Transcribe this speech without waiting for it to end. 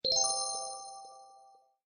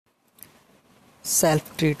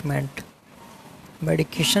Self-treatment.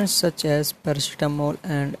 Medications such as paracetamol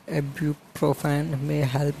and ibuprofen may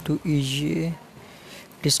help to ease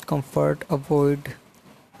discomfort. Avoid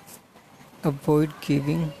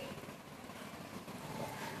giving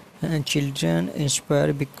children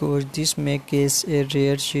inspire because this may cause a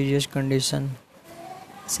rare serious condition.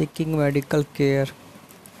 Seeking medical care.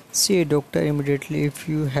 See a doctor immediately if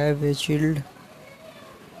you have a child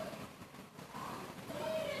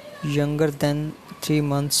younger than 3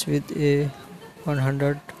 months with a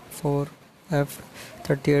 104 F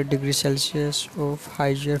 38 degrees Celsius of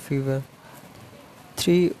higher fever.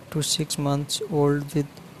 3 to 6 months old with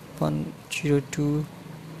 102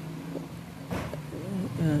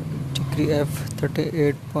 degree F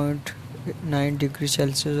 38.9 degrees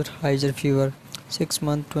Celsius or higher fever. 6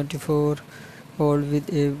 month 24 old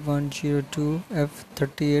with a 102 F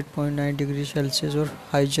 38.9 degrees Celsius or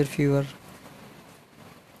higher fever.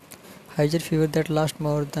 Higher fever that lasts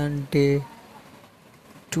more than day.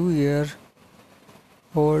 2 year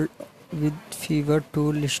old with fever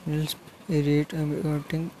 2 listeners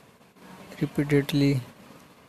irritating repeatedly.